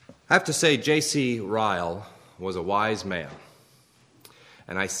I have to say, J.C. Ryle was a wise man.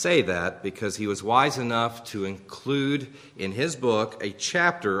 And I say that because he was wise enough to include in his book a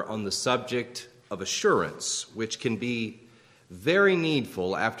chapter on the subject of assurance, which can be very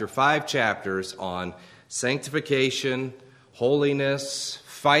needful after 5 chapters on sanctification, holiness,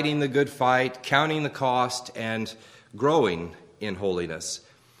 fighting the good fight, counting the cost, and growing in holiness.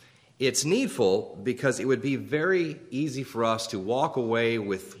 It's needful because it would be very easy for us to walk away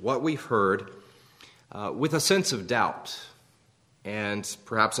with what we've heard with a sense of doubt and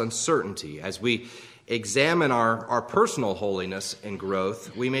perhaps uncertainty. As we examine our personal holiness and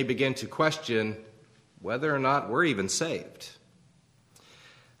growth, we may begin to question whether or not we're even saved.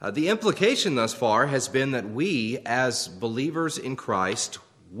 The implication thus far has been that we, as believers in Christ,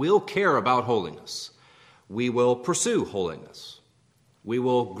 will care about holiness. We will pursue holiness. We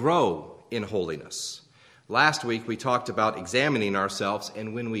will grow in holiness. Last week we talked about examining ourselves,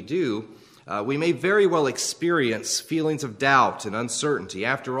 and when we do, we may very well experience feelings of doubt and uncertainty.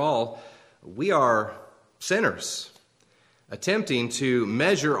 After all, we are sinners, attempting to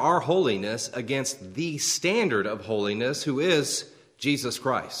measure our holiness against the standard of holiness, who is Jesus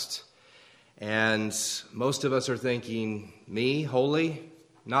Christ. And most of us are thinking, me, holy?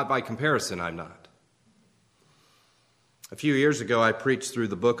 Not by comparison, I'm not. A few years ago, I preached through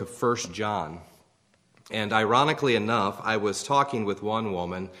the book of 1 John. And ironically enough, I was talking with one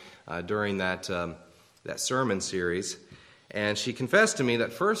woman during that sermon series, and she confessed to me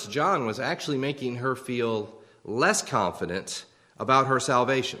that 1 John was actually making her feel less confident about her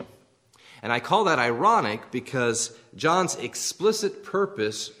salvation. And I call that ironic because John's explicit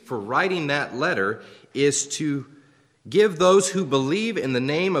purpose for writing that letter is to give those who believe in the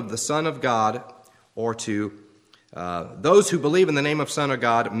name of the Son of God, or to those who believe in the name of Son of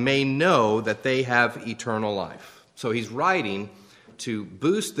God may know that they have eternal life. So he's writing to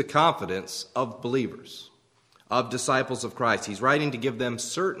boost the confidence of believers, of disciples of Christ. He's writing to give them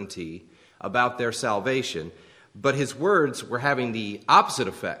certainty about their salvation. But his words were having the opposite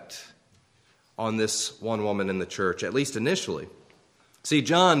effect on this one woman in the church, at least initially. See,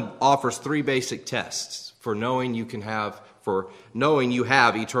 John offers 3 basic tests for knowing you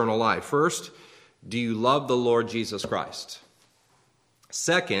have eternal life. First, do you love the Lord Jesus Christ?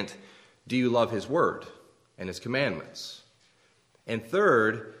 Second, do you love his word and his commandments? And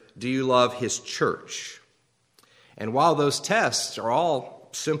third, do you love his church? And while those tests are all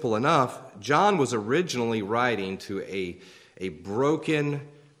simple enough, John was originally writing to a broken,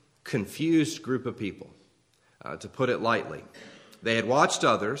 confused group of people, to put it lightly. They had watched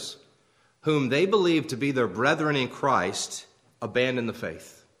others whom they believed to be their brethren in Christ abandon the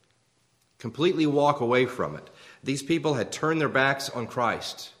faith, completely walk away from it. These people had turned their backs on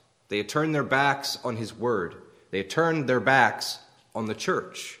Christ. They had turned their backs on his word. They had turned their backs on the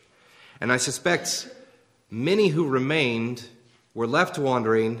church. And I suspect many who remained were left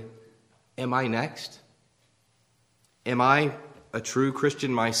wondering, am I next? Am I a true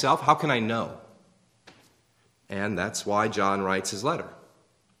Christian myself? How can I know? And that's why John writes his letter,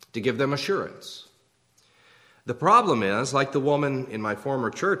 to give them assurance. The problem is, like the woman in my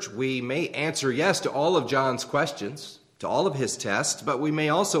former church, we may answer yes to all of John's questions, to all of his tests, but we may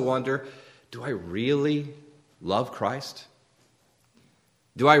also wonder, do I really love Christ?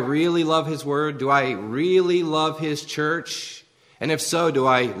 Do I really love his word? Do I really love his church? And if so, do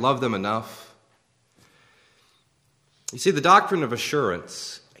I love them enough? You see, the doctrine of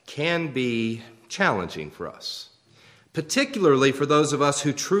assurance can be challenging for us, particularly for those of us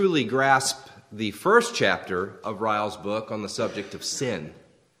who truly grasp the first chapter of Ryle's book on the subject of sin.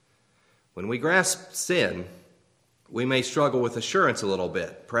 When we grasp sin, we may struggle with assurance a little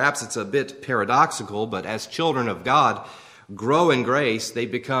bit. Perhaps it's a bit paradoxical, but as children of God grow in grace, they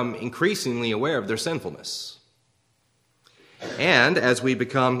become increasingly aware of their sinfulness. And as we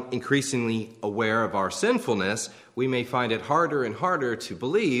become increasingly aware of our sinfulness, we may find it harder and harder to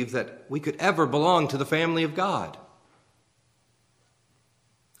believe that we could ever belong to the family of God.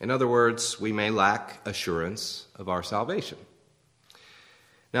 In other words, we may lack assurance of our salvation.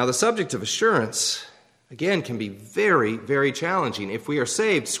 Now, the subject of assurance, again, can be very, very challenging. If we are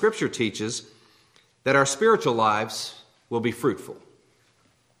saved, Scripture teaches that our spiritual lives will be fruitful.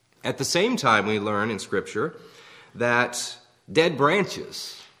 At the same time, we learn in Scripture that dead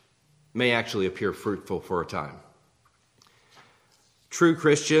branches may actually appear fruitful for a time. True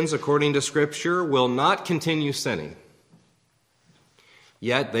Christians, according to Scripture, will not continue sinning,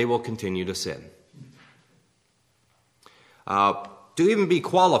 yet they will continue to sin. To even be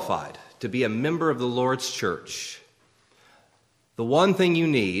qualified to be a member of the Lord's church, the one thing you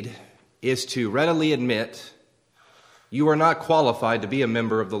need is to readily admit you are not qualified to be a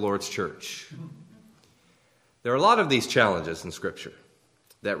member of the Lord's church. There are a lot of these challenges in Scripture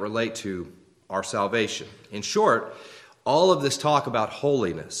that relate to our salvation. In short, all of this talk about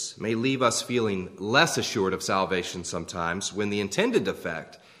holiness may leave us feeling less assured of salvation sometimes, when the intended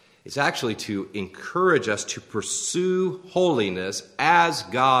effect is actually to encourage us to pursue holiness as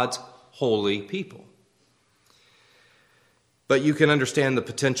God's holy people. But you can understand the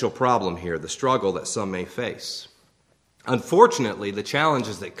potential problem here, the struggle that some may face. Unfortunately, the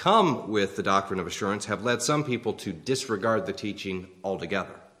challenges that come with the doctrine of assurance have led some people to disregard the teaching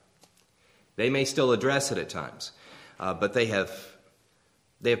altogether. They may still address it at times, but they have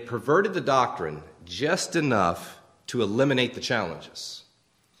perverted the doctrine just enough to eliminate the challenges.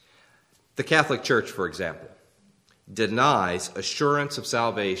 The Catholic Church, for example, denies assurance of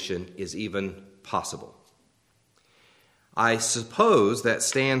salvation is even possible. I suppose that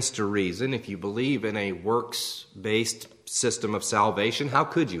stands to reason. If you believe in a works-based system of salvation, how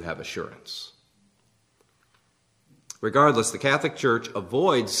could you have assurance? Regardless, the Catholic Church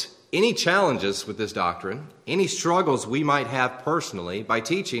avoids any challenges with this doctrine, any struggles we might have personally, by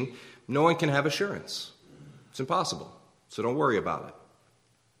teaching no one can have assurance. It's impossible, so don't worry about it.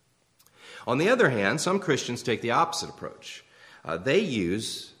 On the other hand, some Christians take the opposite approach. They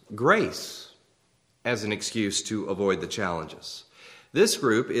use grace as an excuse to avoid the challenges. This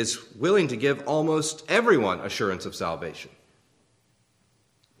group is willing to give almost everyone assurance of salvation.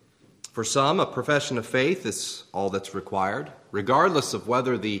 For some, a profession of faith is all that's required, regardless of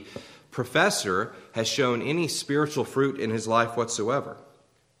whether the professor has shown any spiritual fruit in his life whatsoever.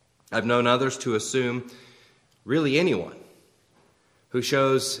 I've known others to assume really anyone who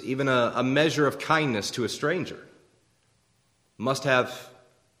shows even a measure of kindness to a stranger must have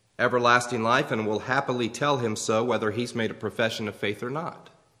everlasting life and will happily tell him so whether he's made a profession of faith or not.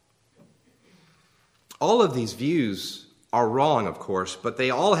 All of these views are wrong, of course, but they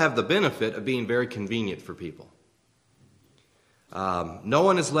all have the benefit of being very convenient for people. No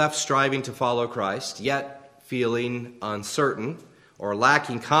one is left striving to follow Christ, yet feeling uncertain or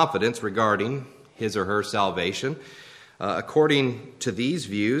lacking confidence regarding his or her salvation. According to these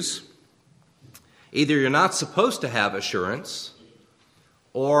views, either you're not supposed to have assurance,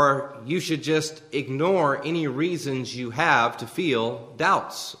 or you should just ignore any reasons you have to feel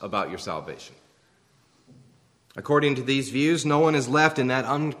doubts about your salvation. According to these views, no one is left in that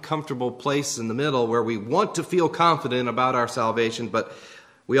uncomfortable place in the middle where we want to feel confident about our salvation, but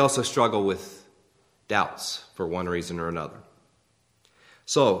we also struggle with doubts for one reason or another.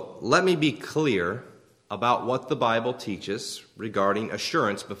 So, let me be clear about what the Bible teaches regarding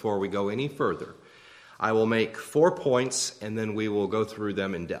assurance before we go any further. I will make 4 points, and then we will go through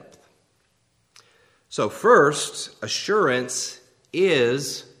them in depth. So first, assurance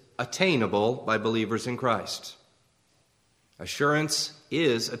is attainable by believers in Christ. Assurance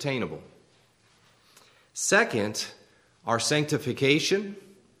is attainable. Second, our sanctification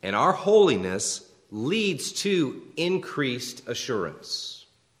and our holiness leads to increased assurance.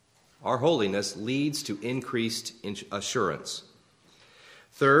 Our holiness leads to increased assurance.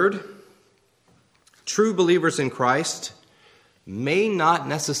 Third, true believers in Christ may not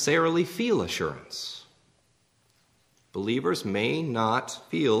necessarily feel assurance. Believers may not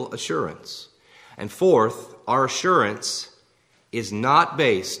feel assurance. And fourth, our assurance is not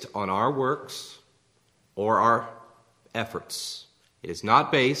based on our works or our efforts. It is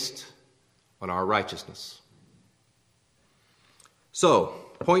not based on our righteousness. So,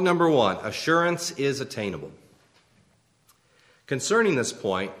 point number 1, assurance is attainable. Concerning this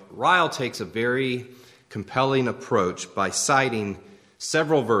point, Ryle takes a very compelling approach by citing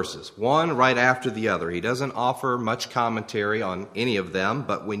several verses, one right after the other. He doesn't offer much commentary on any of them,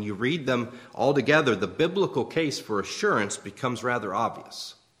 but when you read them all together, the biblical case for assurance becomes rather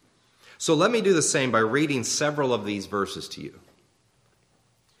obvious. So let me do the same by reading several of these verses to you.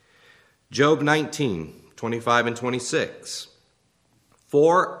 Job 19, 25 and 26.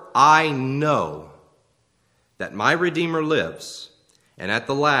 For I know that my Redeemer lives, and at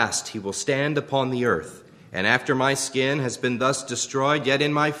the last he will stand upon the earth. And after my skin has been thus destroyed, yet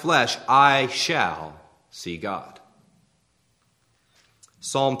in my flesh I shall see God.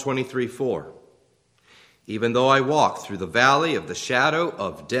 Psalm 23:4. Even though I walk through the valley of the shadow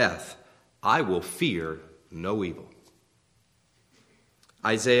of death, I will fear no evil.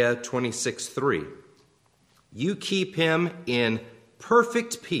 Isaiah 26:3. You keep him in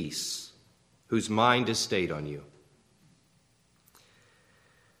perfect peace, whose mind is stayed on you.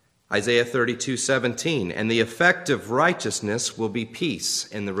 Isaiah 32:17, and the effect of righteousness will be peace,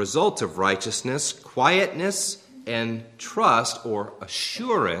 and the result of righteousness, quietness and trust or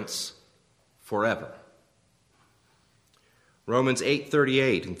assurance forever. Romans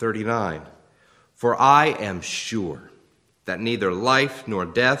 8:38 and 39. For I am sure that neither life nor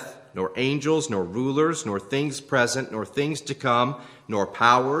death, nor angels, nor rulers, nor things present, nor things to come, nor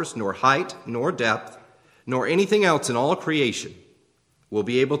powers, nor height, nor depth, nor anything else in all creation will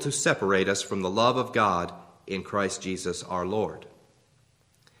be able to separate us from the love of God in Christ Jesus our Lord.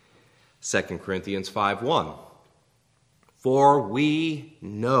 2 Corinthians 5:1. For we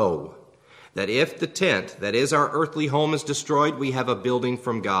know that if the tent, that is our earthly home, is destroyed, we have a building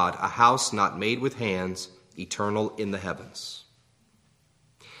from God, a house not made with hands, eternal in the heavens.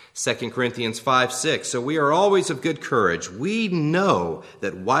 2 Corinthians 5:6. So we are always of good courage. We know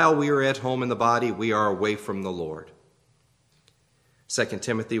that while we are at home in the body, we are away from the Lord. 2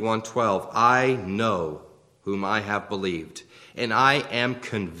 Timothy 1:12. I know whom I have believed, and I am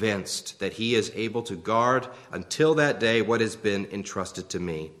convinced that he is able to guard until that day what has been entrusted to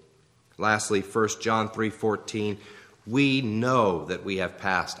me. Lastly, 1 John 3:14, we know that we have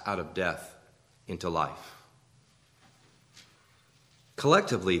passed out of death into life.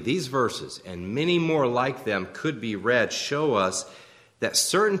 Collectively, these verses and many more like them could be read show us that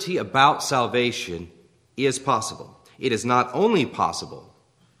certainty about salvation is possible. It is not only possible,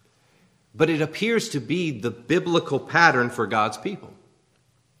 but it appears to be the biblical pattern for God's people.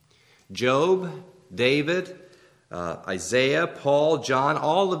 Job, David, Isaiah, Paul, John,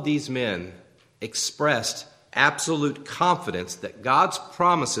 all of these men expressed absolute confidence that God's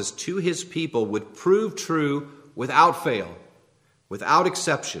promises to his people would prove true without fail, without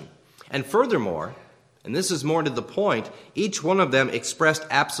exception. And furthermore, and this is more to the point, each one of them expressed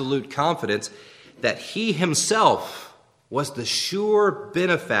absolute confidence that he himself was the sure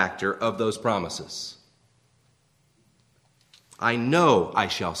benefactor of those promises. I know I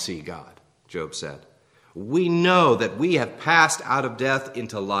shall see God, Job said. We know that we have passed out of death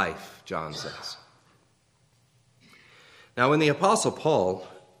into life, John says. Now, when the Apostle Paul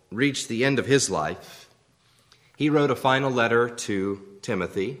reached the end of his life, he wrote a final letter to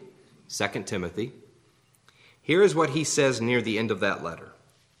Timothy, 2 Timothy. Here is what he says near the end of that letter.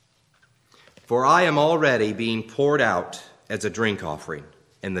 For I am already being poured out as a drink offering,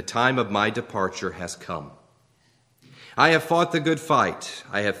 and the time of my departure has come. I have fought the good fight.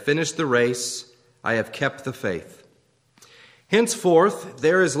 I have finished the race. I have kept the faith. Henceforth,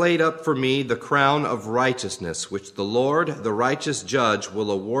 there is laid up for me the crown of righteousness, which the Lord, the righteous judge,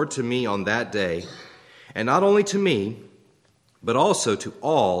 will award to me on that day, and not only to me, but also to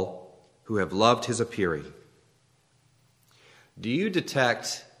all who have loved his appearing. Do you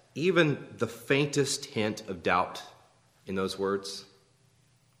detect even the faintest hint of doubt in those words?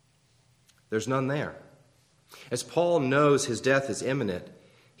 There's none there. As Paul knows his death is imminent,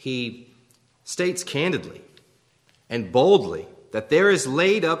 he states candidly and boldly that there is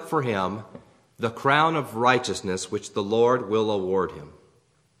laid up for him the crown of righteousness which the Lord will award him.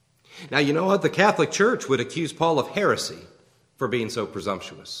 Now, you know what? The Catholic Church would accuse Paul of heresy for being so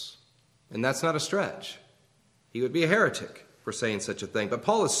presumptuous. And that's not a stretch. He would be a heretic for saying such a thing. But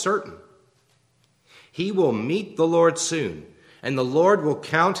Paul is certain. He will meet the Lord soon, and the Lord will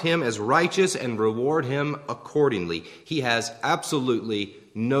count him as righteous and reward him accordingly. He has absolutely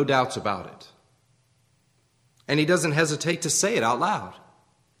no doubts about it. And he doesn't hesitate to say it out loud.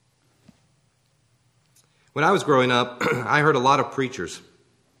 When I was growing up, I heard a lot of preachers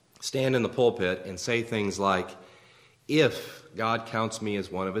stand in the pulpit and say things like, if God counts me as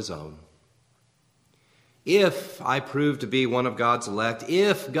one of his own, if I prove to be one of God's elect,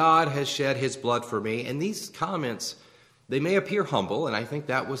 if God has shed his blood for me. And these comments, they may appear humble, and I think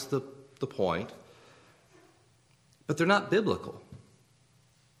that was the point, but they're not biblical.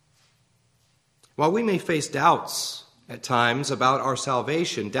 While we may face doubts at times about our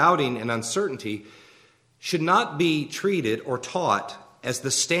salvation, doubting and uncertainty should not be treated or taught as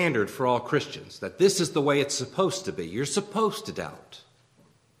the standard for all Christians, that this is the way it's supposed to be. You're supposed to doubt.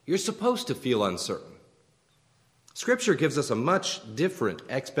 You're supposed to feel uncertain. Scripture gives us a much different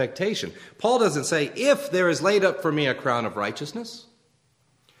expectation. Paul doesn't say, if there is laid up for me a crown of righteousness.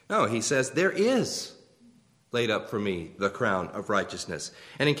 No, he says, there is laid up for me the crown of righteousness.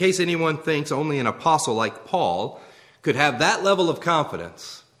 And in case anyone thinks only an apostle like Paul could have that level of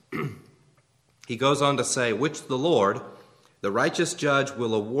confidence, he goes on to say, which the Lord, the righteous judge,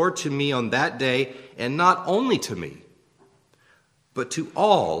 will award to me on that day, and not only to me, but to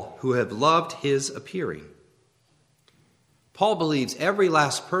all who have loved his appearing. Paul believes every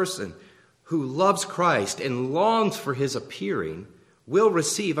last person who loves Christ and longs for his appearing will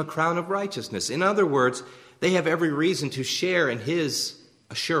receive a crown of righteousness. In other words, they have every reason to share in his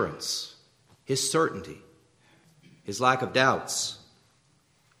assurance, his certainty, his lack of doubts.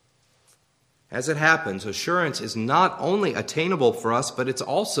 As it happens, assurance is not only attainable for us, but it's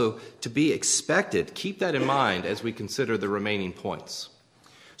also to be expected. Keep that in mind as we consider the remaining points.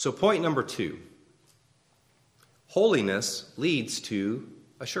 So point number 2. Holiness leads to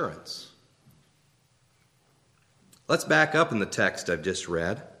assurance. Let's back up in the text I've just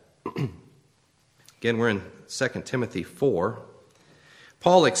read. Again, we're in 2 Timothy 4.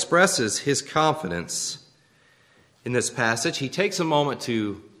 Paul expresses his confidence in this passage. He takes a moment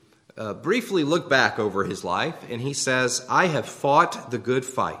to briefly look back over his life, and he says, I have fought the good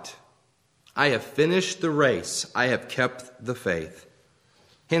fight. I have finished the race. I have kept the faith.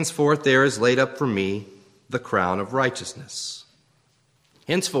 Henceforth there is laid up for me the crown of righteousness.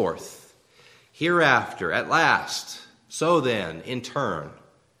 Henceforth, hereafter, at last, so then, in turn.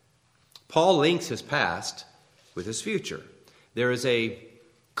 Paul links his past with his future. There is a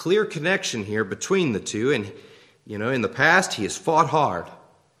clear connection here between the two, and in the past he has fought hard.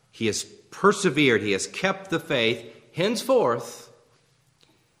 He has persevered. He has kept the faith. Henceforth,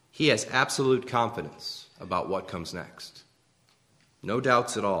 he has absolute confidence about what comes next. No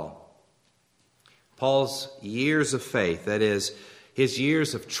doubts at all. Paul's years of faith, that is, his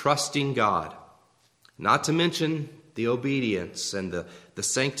years of trusting God, not to mention the obedience and the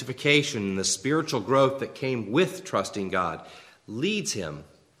sanctification and the spiritual growth that came with trusting God, leads him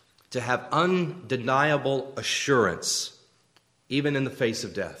to have undeniable assurance, even in the face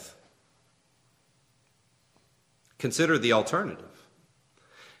of death. Consider the alternative.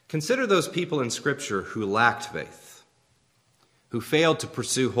 Consider those people in Scripture who lacked faith, who failed to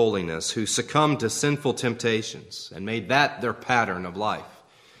pursue holiness, who succumbed to sinful temptations and made that their pattern of life.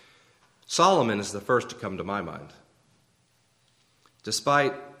 Solomon is the first to come to my mind.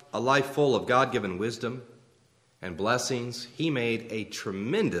 Despite a life full of God-given wisdom and blessings, he made a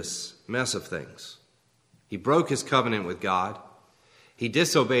tremendous mess of things. He broke his covenant with God. He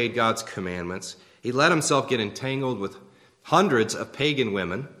disobeyed God's commandments. He let himself get entangled with hundreds of pagan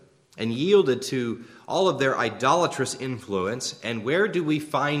women and yielded to all of their idolatrous influence. And where do we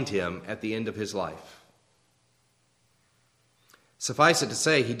find him at the end of his life? Suffice it to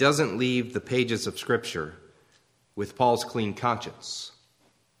say, he doesn't leave the pages of Scripture with Paul's clean conscience.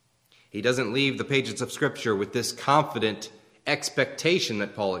 He doesn't leave the pages of Scripture with this confident expectation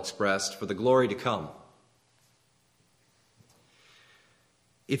that Paul expressed for the glory to come.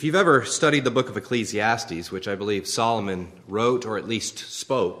 If you've ever studied the book of Ecclesiastes, which I believe Solomon wrote or at least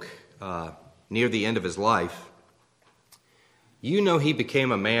spoke near the end of his life, you know he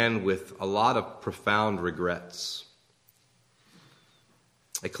became a man with a lot of profound regrets.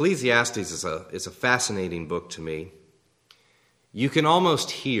 Ecclesiastes is a fascinating book to me. You can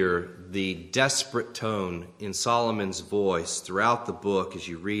almost hear the desperate tone in Solomon's voice throughout the book as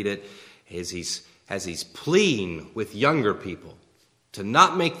you read it, as he's pleading with younger people to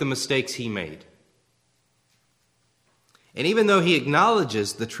not make the mistakes he made. And even though he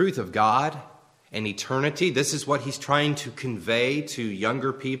acknowledges the truth of God and eternity, this is what he's trying to convey to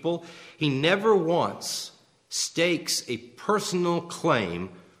younger people, he never once stakes a personal claim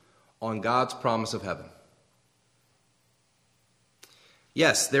on God's promise of heaven.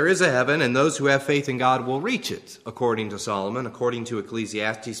 Yes, there is a heaven, and those who have faith in God will reach it, according to Solomon, according to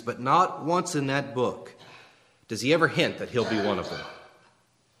Ecclesiastes, but not once in that book does he ever hint that he'll be one of them.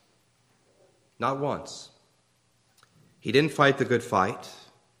 Not once. He didn't fight the good fight.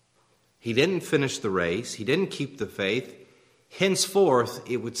 He didn't finish the race. He didn't keep the faith. Henceforth,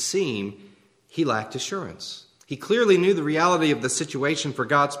 it would seem he lacked assurance. He clearly knew the reality of the situation for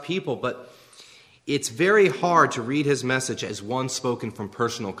God's people, but it's very hard to read his message as one spoken from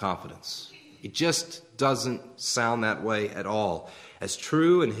personal confidence. It just doesn't sound that way at all. As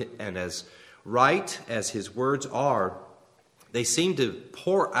true and as right as his words are, they seem to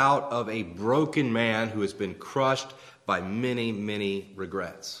pour out of a broken man who has been crushed by many, many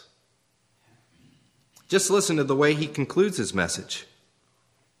regrets. Just listen to the way he concludes his message.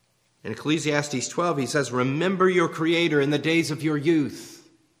 In Ecclesiastes 12, he says, "Remember your Creator in the days of your youth,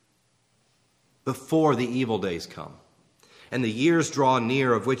 before the evil days come, and the years draw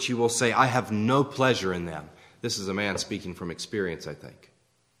near of which you will say, I have no pleasure in them." This is a man speaking from experience, I think.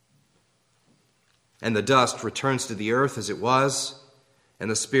 "And the dust returns to the earth as it was, and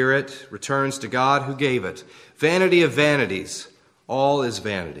the spirit returns to God who gave it. Vanity of vanities, all is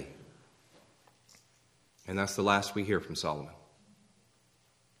vanity." And that's the last we hear from Solomon.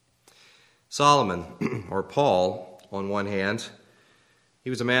 Solomon, or Paul, on one hand, he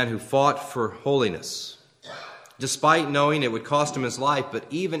was a man who fought for holiness, despite knowing it would cost him his life. But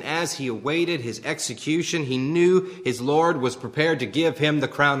even as he awaited his execution, he knew his Lord was prepared to give him the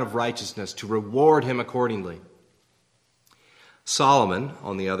crown of righteousness, to reward him accordingly. Solomon,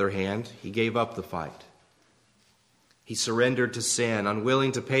 on the other hand, he gave up the fight. He surrendered to sin,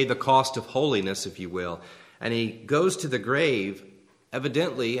 unwilling to pay the cost of holiness, if you will. And he goes to the grave,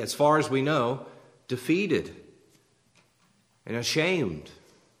 evidently, as far as we know, defeated and ashamed.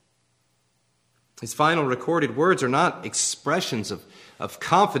 His final recorded words are not expressions of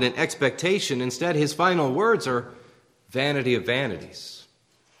confident expectation. Instead, his final words are vanity of vanities.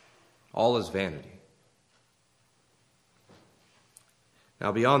 All is vanity.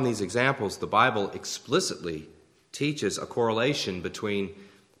 Now, beyond these examples, the Bible explicitly teaches a correlation between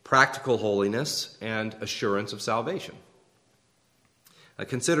practical holiness and assurance of salvation.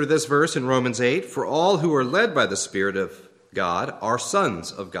 Consider this verse in Romans 8, "For all who are led by the Spirit of God are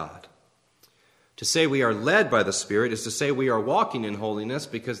sons of God." To say we are led by the Spirit is to say we are walking in holiness,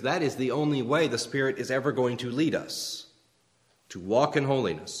 because that is the only way the Spirit is ever going to lead us, to walk in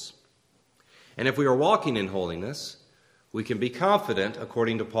holiness. And if we are walking in holiness, we can be confident,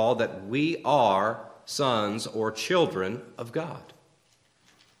 according to Paul, that we are sons or children of God.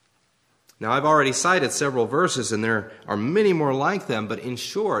 Now, I've already cited several verses, and there are many more like them, but in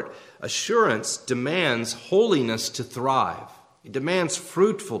short, assurance demands holiness to thrive. It demands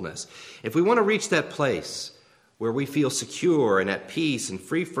fruitfulness. If we want to reach that place where we feel secure and at peace and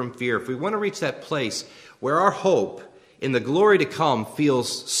free from fear, if we want to reach that place where our hope in the glory to come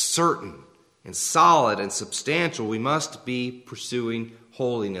feels certain and solid and substantial, we must be pursuing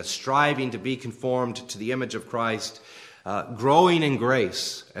holiness, striving to be conformed to the image of Christ, growing in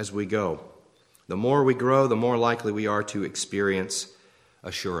grace as we go. The more we grow, the more likely we are to experience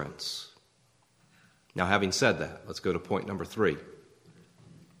assurance. Now, having said that, let's go to point number 3.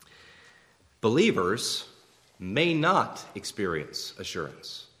 Believers may not experience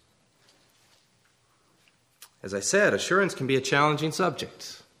assurance. As I said, assurance can be a challenging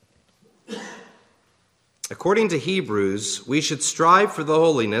subject. According to Hebrews, we should strive for the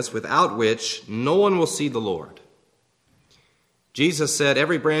holiness without which no one will see the Lord. Jesus said,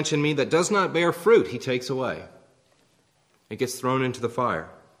 "Every branch in me that does not bear fruit, he takes away. It gets thrown into the fire."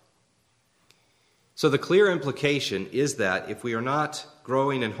 So the clear implication is that if we are not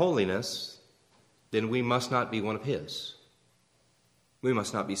growing in holiness, then we must not be one of his. We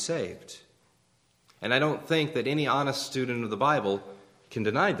must not be saved. And I don't think that any honest student of the Bible can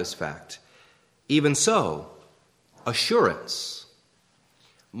deny this fact. Even so, assurance,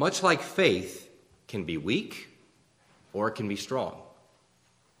 much like faith, can be weak or it can be strong.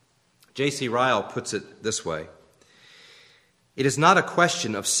 J.C. Ryle puts it this way: "It is not a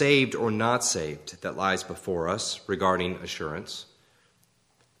question of saved or not saved that lies before us regarding assurance,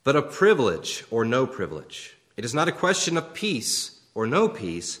 but of privilege or no privilege. It is not a question of peace or no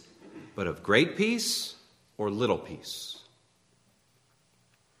peace, but of great peace or little peace."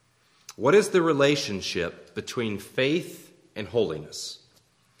 What is the relationship between faith and holiness?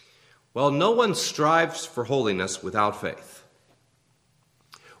 Well, no one strives for holiness without faith.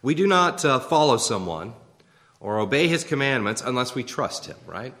 We do not follow someone or obey his commandments unless we trust him,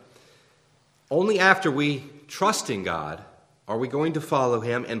 right? Only after we trust in God are we going to follow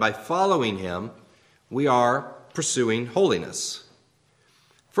him, and by following him, we are pursuing holiness.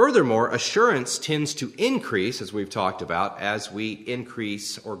 Furthermore, assurance tends to increase, as we've talked about, as we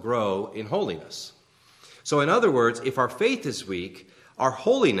increase or grow in holiness. So in other words, if our faith is weak, our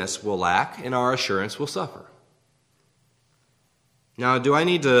holiness will lack and our assurance will suffer. Now, do I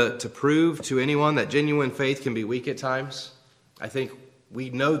need to prove to anyone that genuine faith can be weak at times? I think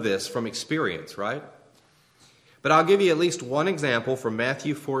we know this from experience, right? But I'll give you at least one example from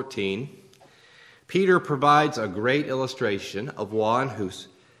Matthew 14. Peter provides a great illustration of one who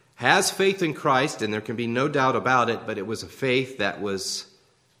has faith in Christ, and there can be no doubt about it, but it was a faith that was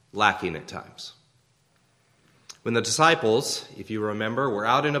lacking at times. When the disciples, if you remember, were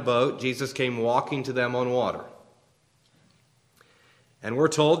out in a boat, Jesus came walking to them on water. And we're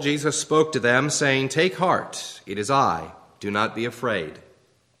told Jesus spoke to them, saying, "Take heart, it is I, do not be afraid."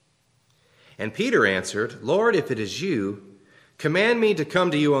 And Peter answered, "Lord, if it is you, command me to come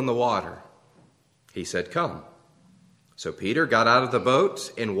to you on the water." He said, "Come." So Peter got out of the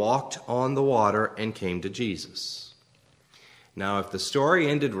boat and walked on the water and came to Jesus. Now, if the story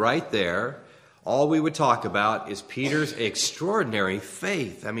ended right there, all we would talk about is Peter's extraordinary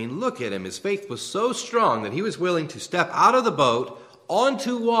faith. I mean, look at him. His faith was so strong that he was willing to step out of the boat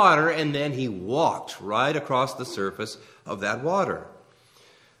onto water, and then he walked right across the surface of that water.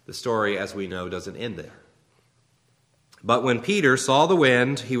 The story, as we know, doesn't end there. But when Peter saw the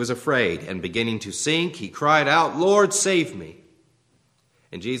wind, he was afraid, and beginning to sink, he cried out, "Lord, save me."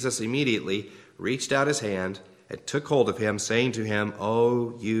 And Jesus immediately reached out his hand and took hold of him, saying to him,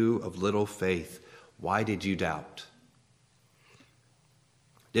 "O you of little faith, why did you doubt?"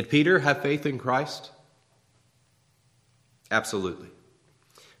 Did Peter have faith in Christ? Absolutely.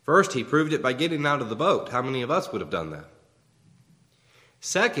 First, he proved it by getting out of the boat. How many of us would have done that?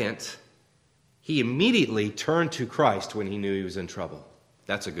 Second, he immediately turned to Christ when he knew he was in trouble.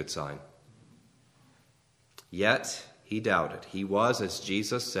 That's a good sign. Yet, he doubted. He was, as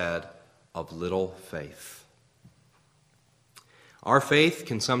Jesus said, of little faith. Our faith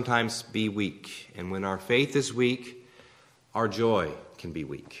can sometimes be weak, and when our faith is weak, our joy can be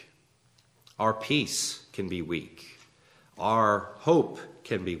weak. Our peace can be weak. Our hope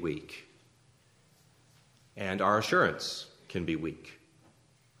can be weak. And our assurance can be weak.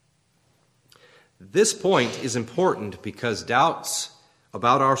 This point is important because doubts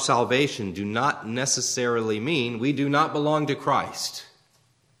about our salvation do not necessarily mean we do not belong to Christ.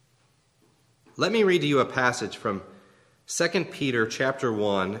 Let me read to you a passage from 2 Peter chapter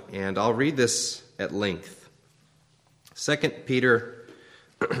 1, and I'll read this at length. 2 Peter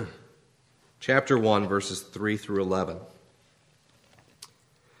chapter 1, verses 3 through 11.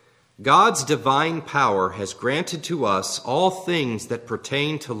 God's divine power has granted to us all things that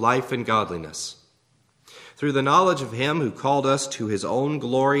pertain to life and godliness, through the knowledge of him who called us to his own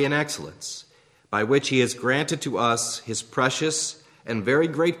glory and excellence, by which he has granted to us his precious and very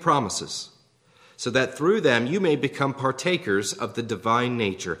great promises, so that through them you may become partakers of the divine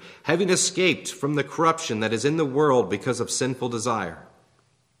nature, having escaped from the corruption that is in the world because of sinful desire.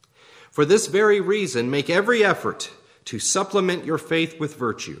 For this very reason, make every effort to supplement your faith with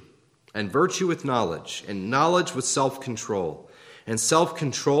virtue, and virtue with knowledge, and knowledge with self-control, and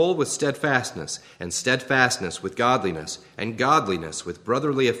self-control with steadfastness, and steadfastness with godliness, and godliness with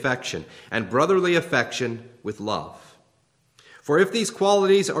brotherly affection, and brotherly affection with love. For if these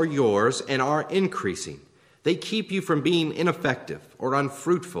qualities are yours and are increasing, they keep you from being ineffective or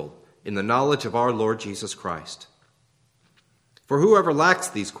unfruitful in the knowledge of our Lord Jesus Christ. For whoever lacks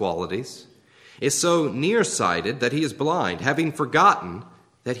these qualities is so nearsighted that he is blind, having forgotten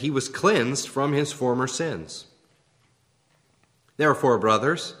that he was cleansed from his former sins. Therefore,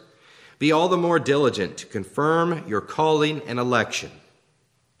 brothers, be all the more diligent to confirm your calling and election.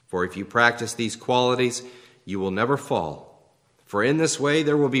 For if you practice these qualities, you will never fall. For in this way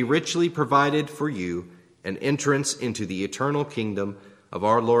there will be richly provided for you an entrance into the eternal kingdom of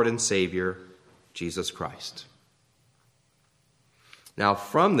our Lord and Savior, Jesus Christ. Now,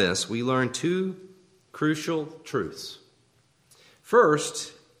 from this, we learn two crucial truths.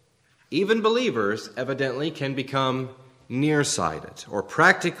 First, even believers evidently can become nearsighted or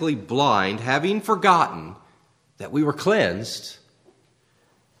practically blind, having forgotten that we were cleansed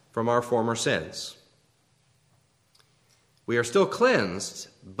from our former sins. We are still cleansed,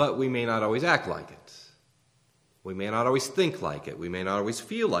 but we may not always act like it. We may not always think like it. We may not always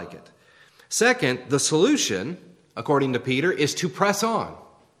feel like it. Second, the solution, according to Peter, is to press on,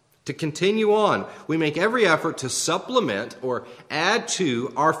 to continue on. We make every effort to supplement or add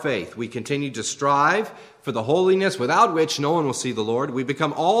to our faith. We continue to strive for the holiness without which no one will see the Lord. We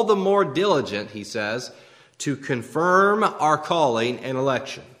become all the more diligent, he says, to confirm our calling and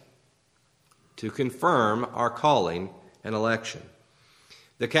election. To confirm our calling and election.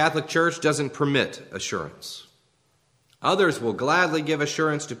 The Catholic Church doesn't permit assurance. Others will gladly give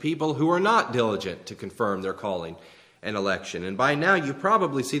assurance to people who are not diligent to confirm their calling and election. And by now you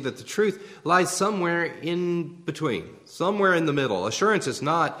probably see that the truth lies somewhere in between, somewhere in the middle. Assurance is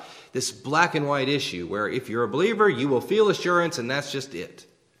not this black and white issue where if you're a believer, you will feel assurance and that's just it.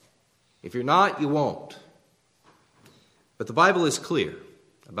 If you're not, you won't. But the Bible is clear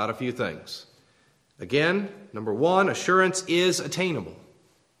about a few things. Again, number one, assurance is attainable.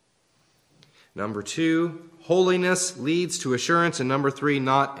 Number two, holiness leads to assurance. And number three,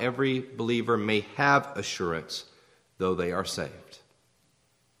 not every believer may have assurance, though they are saved.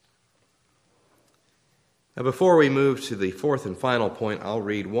 Now, before we move to the fourth and final point, I'll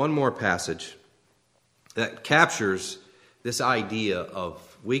read one more passage that captures this idea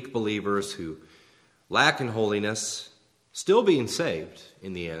of weak believers who lack in holiness, still being saved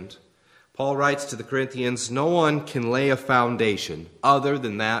in the end. Paul writes to the Corinthians, "No one can lay a foundation other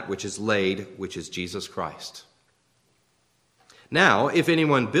than that which is laid, which is Jesus Christ. Now, if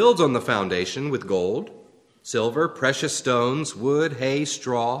anyone builds on the foundation with gold, silver, precious stones, wood, hay,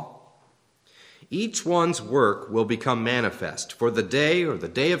 straw, each one's work will become manifest, for the day or the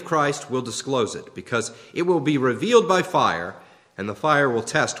day of Christ will disclose it, because it will be revealed by fire, and the fire will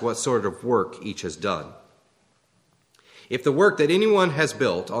test what sort of work each has done. If the work that anyone has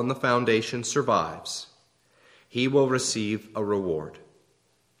built on the foundation survives, he will receive a reward.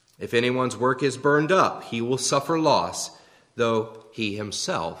 If anyone's work is burned up, he will suffer loss, though he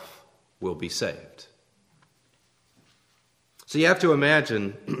himself will be saved." So you have to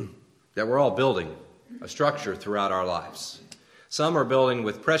imagine that we're all building a structure throughout our lives. Some are building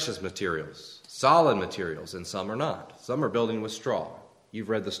with precious materials, solid materials, and some are not. Some are building with straw. You've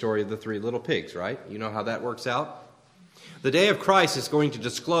read the story of the 3 little pigs, right? You know how that works out? The day of Christ is going to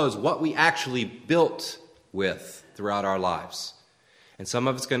disclose what we actually built with throughout our lives. And some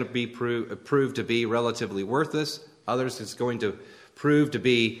of it's going to be proved to be relatively worthless. Others it's going to prove to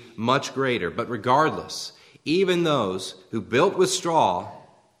be much greater. But regardless, even those who built with straw,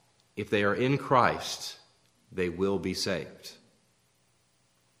 if they are in Christ, they will be saved.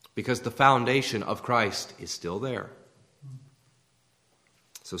 Because the foundation of Christ is still there.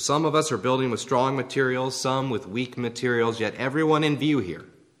 So some of us are building with strong materials, some with weak materials, yet everyone in view here,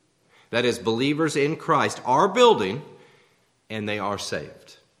 that is, believers in Christ, are building, and they are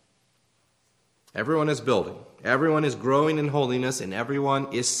saved. Everyone is building. Everyone is growing in holiness, and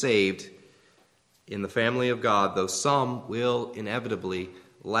everyone is saved in the family of God, though some will inevitably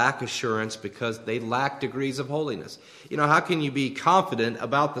lack assurance because they lack degrees of holiness. You know, how can you be confident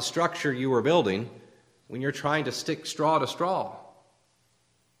about the structure you are building when you're trying to stick straw to straw?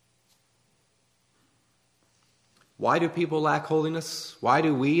 Why do people lack holiness? Why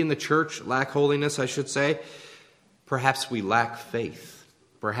do we in the church lack holiness, I should say? Perhaps we lack faith.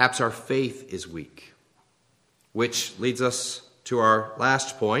 Perhaps our faith is weak. Which leads us to our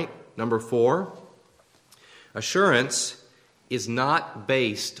last point, number 4. Assurance is not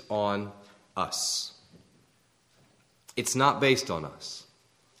based on us. It's not based on us.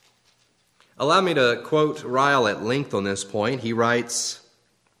 Allow me to quote Ryle at length on this point. He writes,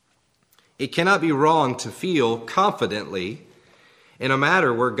 "It cannot be wrong to feel confidently in a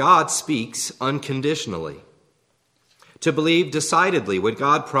matter where God speaks unconditionally, to believe decidedly what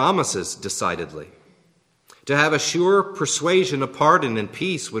God promises decidedly, to have a sure persuasion of pardon and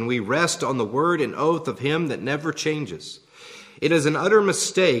peace when we rest on the word and oath of Him that never changes. It is an utter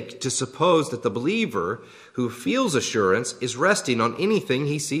mistake to suppose that the believer who feels assurance is resting on anything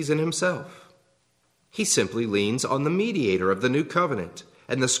he sees in himself. He simply leans on the mediator of the new covenant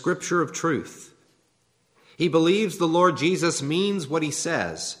and the scripture of truth. He believes the Lord Jesus means what He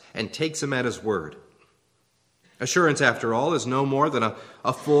says and takes Him at His word. Assurance, after all, is no more than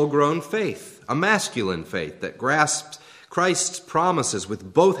a full-grown faith, a masculine faith that grasps Christ's promises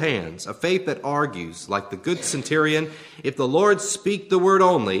with both hands, a faith that argues, like the good centurion, if the Lord speak the word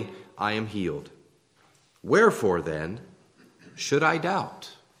only, I am healed. Wherefore, then, should I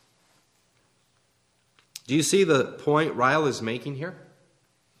doubt?" Do you see the point Ryle is making here?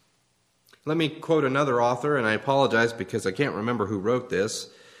 Let me quote another author, and I apologize because I can't remember who wrote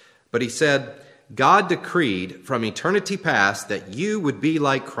this, but he said, "God decreed from eternity past that you would be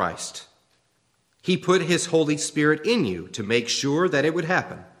like Christ. He put His Holy Spirit in you to make sure that it would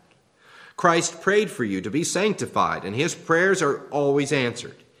happen. Christ prayed for you to be sanctified, and His prayers are always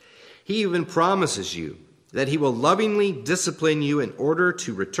answered. He even promises you that He will lovingly discipline you in order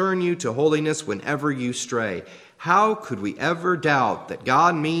to return you to holiness whenever you stray. How could we ever doubt that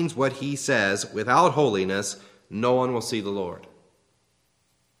God means what He says? Without holiness, no one will see the Lord."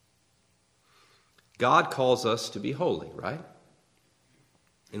 God calls us to be holy, right?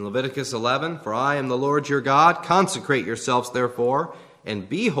 In Leviticus 11, "For I am the Lord your God, consecrate yourselves therefore, and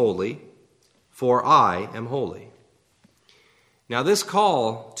be holy, for I am holy." Now this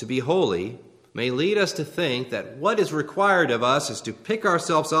call to be holy may lead us to think that what is required of us is to pick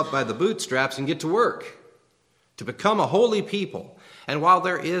ourselves up by the bootstraps and get to work, to become a holy people. And while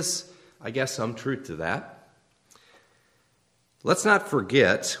there is, I guess, some truth to that, let's not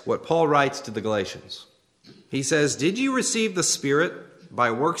forget what Paul writes to the Galatians. He says, "Did you receive the Spirit by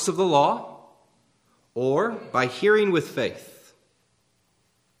works of the law, or by hearing with faith?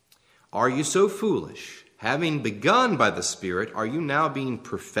 Are you so foolish? Having begun by the Spirit, are you now being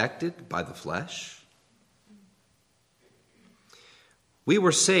perfected by the flesh?" We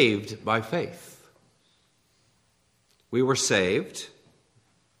were saved by faith. We were saved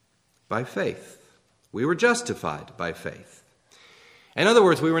by faith. We were justified by faith. In other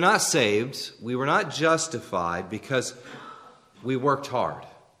words, we were not saved, we were not justified because we worked hard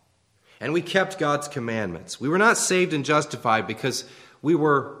and we kept God's commandments. We were not saved and justified because we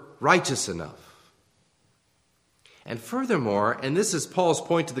were righteous enough. And furthermore, and this is Paul's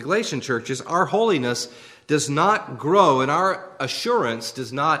point to the Galatian churches, our holiness does not grow and our assurance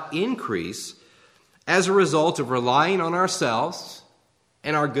does not increase as a result of relying on ourselves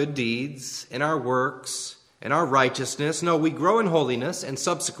and our good deeds and our works and our righteousness. No, we grow in holiness and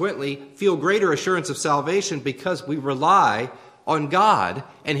subsequently feel greater assurance of salvation because we rely on God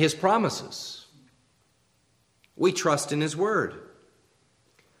and His promises. We trust in His word.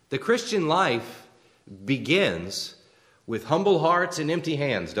 The Christian life begins with humble hearts and empty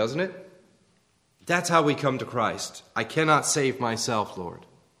hands, doesn't it? That's how we come to Christ. I cannot save myself, Lord,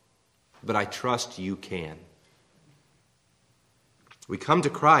 but I trust you can. We come to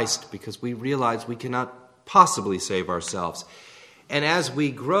Christ because we realize we cannot possibly save ourselves. And as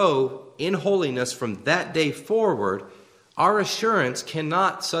we grow in holiness from that day forward, our assurance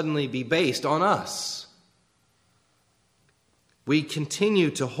cannot suddenly be based on us. We continue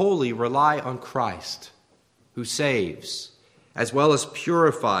to wholly rely on Christ, who saves, as well as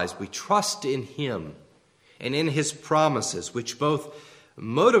purifies. We trust in him and in his promises, which both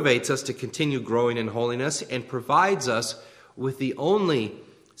motivates us to continue growing in holiness and provides us with the only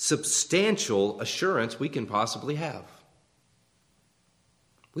substantial assurance we can possibly have.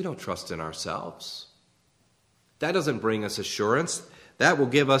 We don't trust in ourselves. That doesn't bring us assurance. That will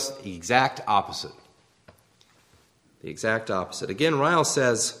give us the exact opposite. The exact opposite. Again, Ryle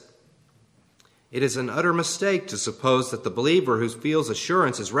says, it is an utter mistake to suppose that the believer who feels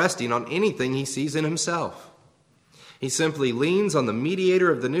assurance is resting on anything he sees in himself. He simply leans on the mediator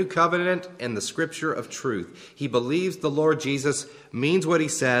of the new covenant and the scripture of truth. He believes the Lord Jesus means what he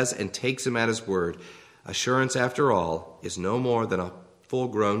says and takes him at his word. Assurance, after all, is no more than a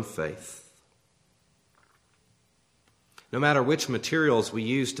full-grown faith. No matter which materials we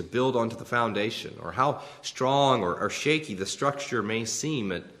use to build onto the foundation, or how strong or shaky the structure may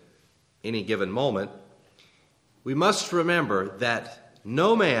seem at any given moment, we must remember that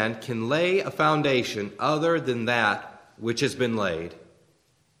no man can lay a foundation other than that which has been laid,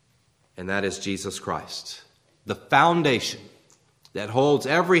 and that is Jesus Christ. The foundation that holds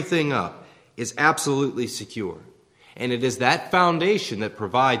everything up is absolutely secure, and it is that foundation that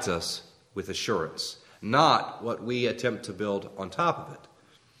provides us with assurance, not what we attempt to build on top of it.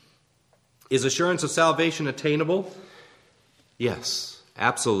 Is assurance of salvation attainable? Yes,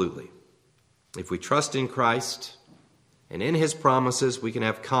 absolutely. If we trust in Christ and in his promises, we can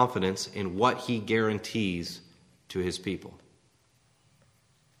have confidence in what he guarantees to his people.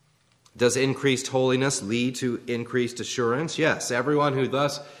 Does increased holiness lead to increased assurance? Yes, everyone who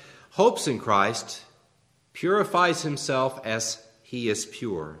thus hopes in Christ purifies himself as he is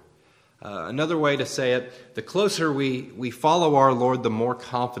pure. Another way to say it, the closer we follow our Lord, the more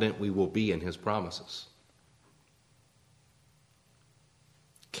confident we will be in his promises.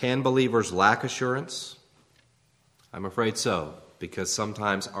 Can believers lack assurance? I'm afraid so, because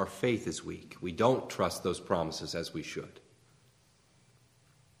sometimes our faith is weak. We don't trust those promises as we should.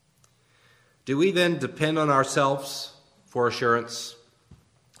 Do we then depend on ourselves for assurance?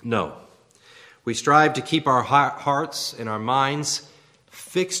 No. We strive to keep our hearts and our minds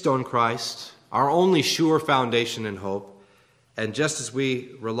fixed on Christ, our only sure foundation and hope. And just as we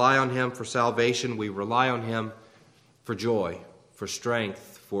rely on him for salvation, we rely on him for joy, for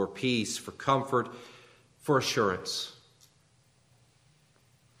strength, for peace, for comfort, for assurance.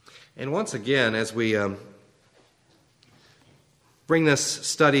 And once again, as we bring this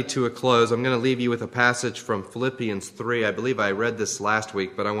study to a close, I'm going to leave you with a passage from Philippians 3. I believe I read this last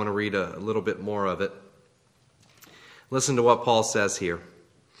week, but I want to read a little bit more of it. Listen to what Paul says here.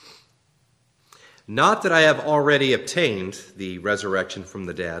 Not that I have already obtained the resurrection from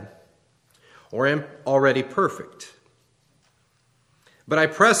the dead, or am already perfect, but I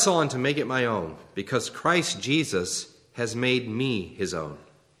press on to make it my own, because Christ Jesus has made me his own.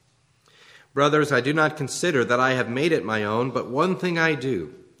 Brothers, I do not consider that I have made it my own, but one thing I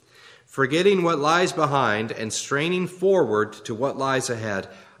do, forgetting what lies behind and straining forward to what lies ahead,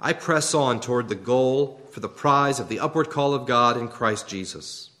 I press on toward the goal for the prize of the upward call of God in Christ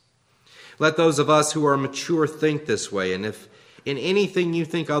Jesus. Let those of us who are mature think this way, and if in anything you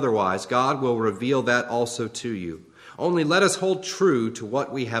think otherwise, God will reveal that also to you. Only let us hold true to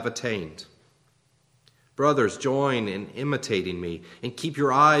what we have attained. Brothers, join in imitating me, and keep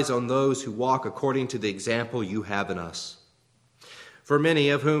your eyes on those who walk according to the example you have in us. For many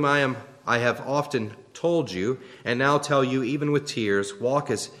of whom I have often told you, and now tell you even with tears,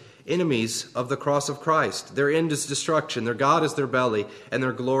 walk as enemies of the cross of Christ. Their end is destruction, their God is their belly, and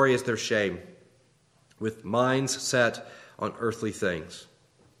their glory is their shame, with minds set on earthly things.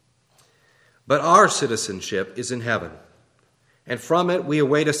 But our citizenship is in heaven, and from it we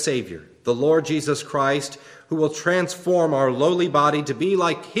await a Savior, the Lord Jesus Christ, who will transform our lowly body to be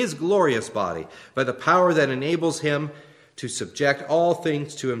like his glorious body by the power that enables him to subject all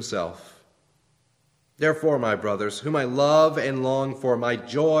things to himself. Therefore, my brothers, whom I love and long for, my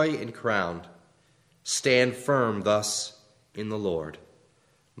joy and crown, stand firm thus in the Lord,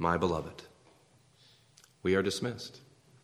 my beloved. We are dismissed.